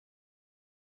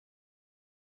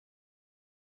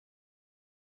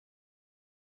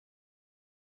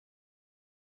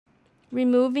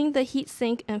Removing the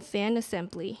heatsink and fan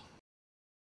assembly.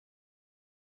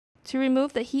 To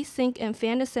remove the heatsink and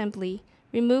fan assembly,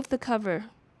 remove the cover.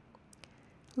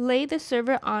 Lay the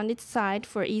server on its side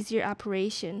for easier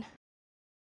operation.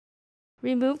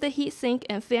 Remove the heatsink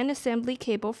and fan assembly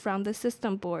cable from the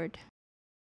system board.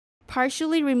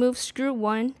 Partially remove screw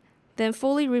 1, then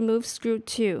fully remove screw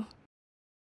 2,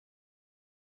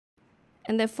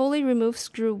 and then fully remove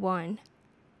screw 1.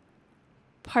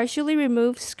 Partially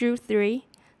remove screw 3,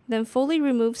 then fully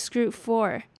remove screw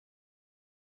 4,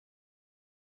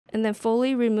 and then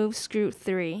fully remove screw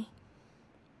 3.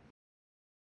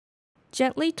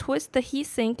 Gently twist the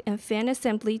heatsink and fan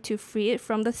assembly to free it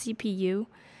from the CPU,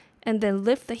 and then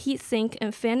lift the heatsink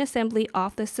and fan assembly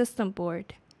off the system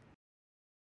board.